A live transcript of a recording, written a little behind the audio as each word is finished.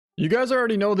You guys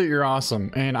already know that you're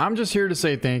awesome, and I'm just here to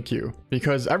say thank you,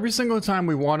 because every single time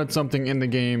we wanted something in the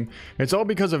game, it's all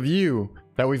because of you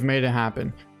that we've made it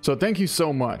happen. So thank you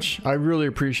so much. I really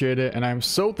appreciate it, and I'm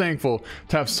so thankful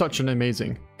to have such an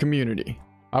amazing community.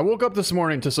 I woke up this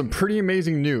morning to some pretty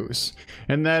amazing news,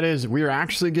 and that is we are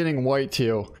actually getting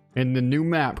Whitetail in the new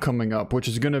map coming up, which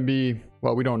is going to be,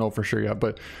 well, we don't know for sure yet,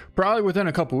 but probably within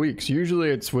a couple weeks. Usually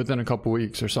it's within a couple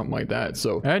weeks or something like that.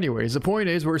 So anyways, the point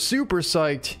is we're super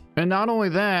psyched. And not only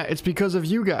that, it's because of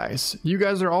you guys. You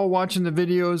guys are all watching the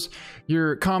videos.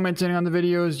 You're commenting on the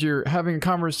videos. You're having a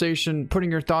conversation,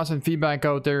 putting your thoughts and feedback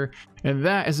out there. And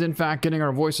that is in fact getting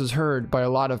our voices heard by a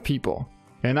lot of people.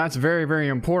 And that's very, very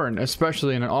important,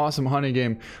 especially in an awesome hunting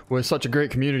game with such a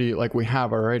great community like we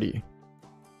have already.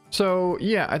 So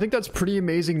yeah, I think that's pretty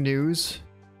amazing news.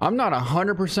 I'm not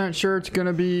 100% sure it's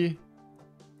gonna be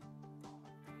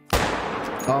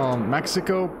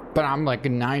Mexico, but I'm like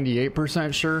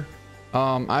 98% sure.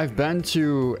 I've been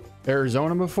to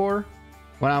Arizona before.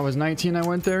 When I was 19, I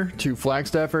went there to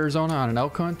Flagstaff, Arizona on an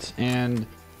elk hunt, and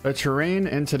the terrain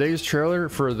in today's trailer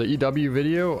for the EW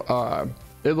video,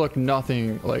 it looked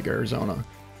nothing like Arizona.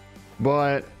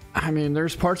 But I mean,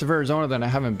 there's parts of Arizona that I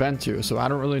haven't been to, so I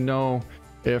don't really know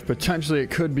if potentially it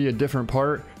could be a different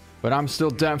part, but I'm still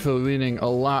definitely leaning a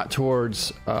lot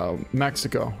towards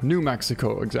Mexico, New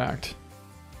Mexico exact.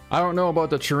 I don't know about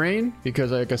the terrain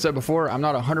because, like I said before, I'm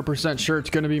not 100% sure it's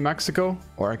going to be Mexico,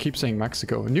 or I keep saying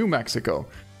Mexico, New Mexico.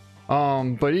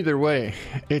 But either way,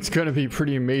 it's going to be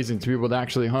pretty amazing to be able to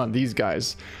actually hunt these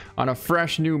guys on a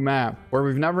fresh new map where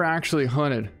we've never actually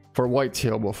hunted for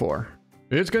whitetail before.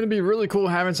 It's going to be really cool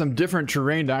having some different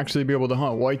terrain to actually be able to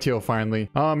hunt whitetail finally.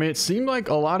 It seemed like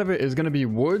a lot of it is going to be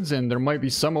woods and there might be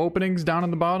some openings down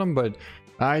on the bottom, but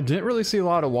I didn't really see a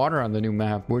lot of water on the new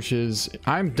map, which is,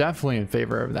 I'm definitely in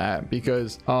favor of that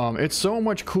because it's so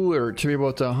much cooler to be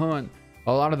able to hunt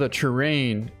a lot of the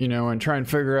terrain, you know, and try and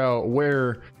figure out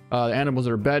where the animals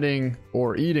are bedding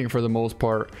or eating for the most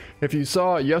part. If you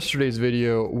saw yesterday's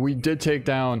video, we did take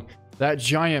down that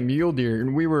giant mule deer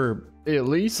and we were at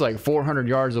least like 400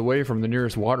 yards away from the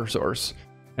nearest water source.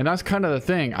 And that's kind of the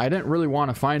thing. I didn't really want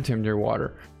to find him near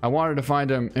water. I wanted to find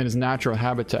him in his natural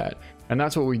habitat. And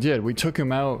that's what we did. We took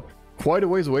him out quite a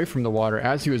ways away from the water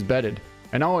as he was bedded.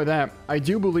 And not only that, I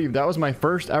do believe that was my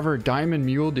first ever diamond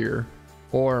mule deer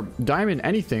or diamond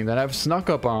anything that I've snuck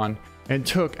up on and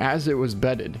took as it was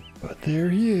bedded. But there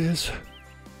he is,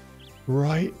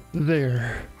 right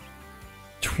there,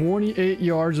 28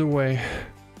 yards away.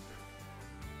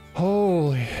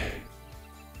 Holy,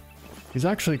 he's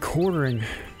actually quartering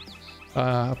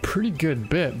a pretty good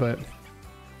bit, but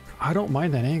I don't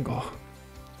mind that angle.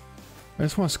 I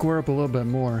just want to square up a little bit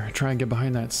more, try and get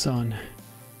behind that sun.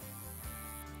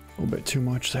 A little bit too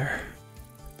much there.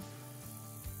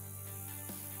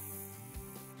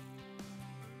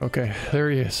 Okay, there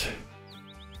he is.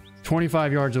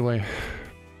 25 yards away.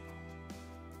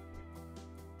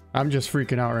 I'm just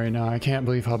freaking out right now. I can't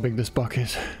believe how big this buck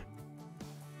is.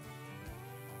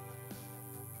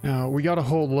 Now, we gotta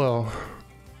hold low.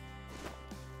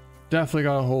 Definitely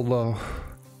gotta hold low.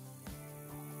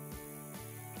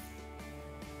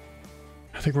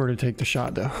 I think we're gonna take the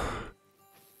shot though.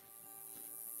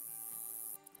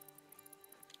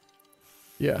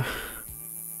 Yeah.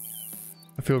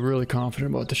 I feel really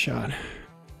confident about the shot.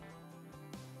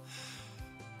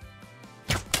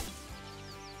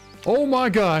 Oh my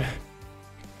god!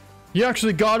 He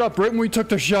actually got up right when we took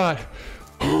the shot.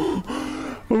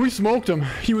 But we smoked him.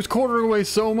 He was quartering away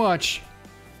so much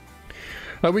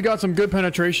that we got some good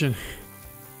penetration.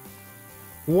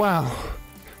 Wow.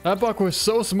 That buck was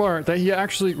so smart that he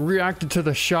actually reacted to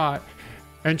the shot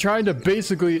and tried to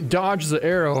basically dodge the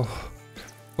arrow.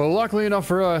 But luckily enough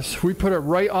for us, we put it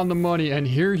right on the money and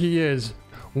here he is.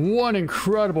 One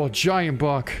incredible giant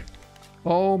buck.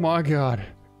 Oh my god.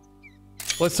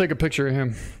 Let's take a picture of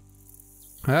him.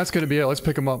 That's gonna be it. Let's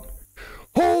pick him up.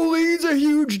 Holy, he's a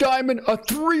huge diamond, a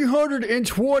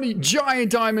 320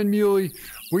 giant diamond muley.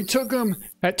 We took him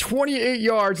at 28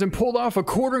 yards and pulled off a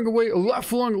quartering away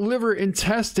left lung liver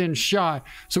intestine shot.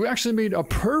 So we actually made a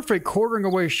perfect quartering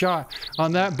away shot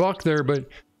on that buck there, but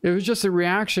it was just a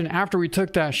reaction after we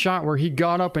took that shot where he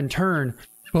got up and turned.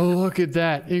 But look at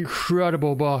that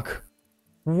incredible buck.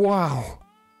 Wow.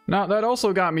 Now that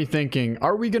also got me thinking,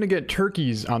 are we going to get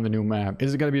turkeys on the new map?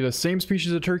 Is it going to be the same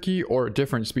species of turkey or a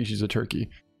different species of turkey?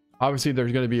 Obviously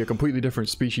there's going to be a completely different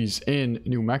species in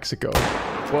New Mexico,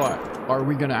 but are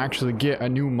we going to actually get a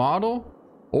new model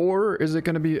or is it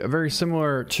going to be very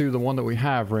similar to the one that we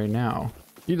have right now?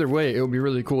 Either way, it would be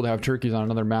really cool to have turkeys on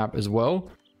another map as well.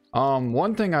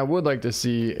 One thing I would like to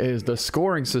see is the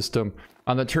scoring system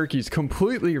on the turkeys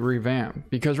completely revamped,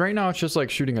 because right now it's just like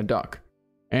shooting a duck.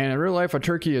 And in real life, a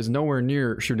turkey is nowhere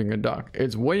near shooting a duck.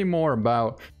 It's way more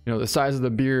about, you know, the size of the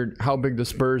beard, how big the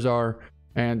spurs are,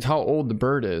 and how old the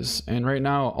bird is. And right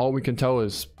now, all we can tell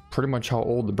is pretty much how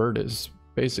old the bird is,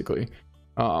 basically,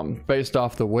 based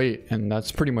off the weight, and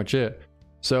that's pretty much it.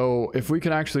 So if we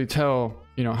can actually tell,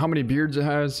 you know, how many beards it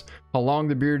has, how long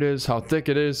the beard is, how thick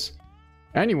it is,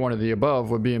 any one of the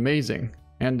above would be amazing.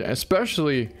 And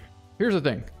especially, here's the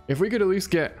thing, if we could at least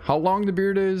get how long the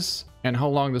beard is and how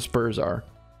long the spurs are,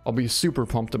 I'll be super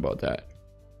pumped about that.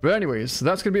 But anyways,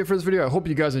 that's gonna be it for this video. I hope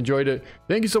you guys enjoyed it.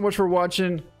 Thank you so much for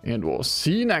watching, and we'll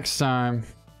see you next time.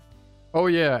 Oh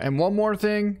yeah, and one more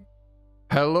thing.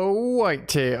 Hello,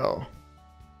 Whitetail.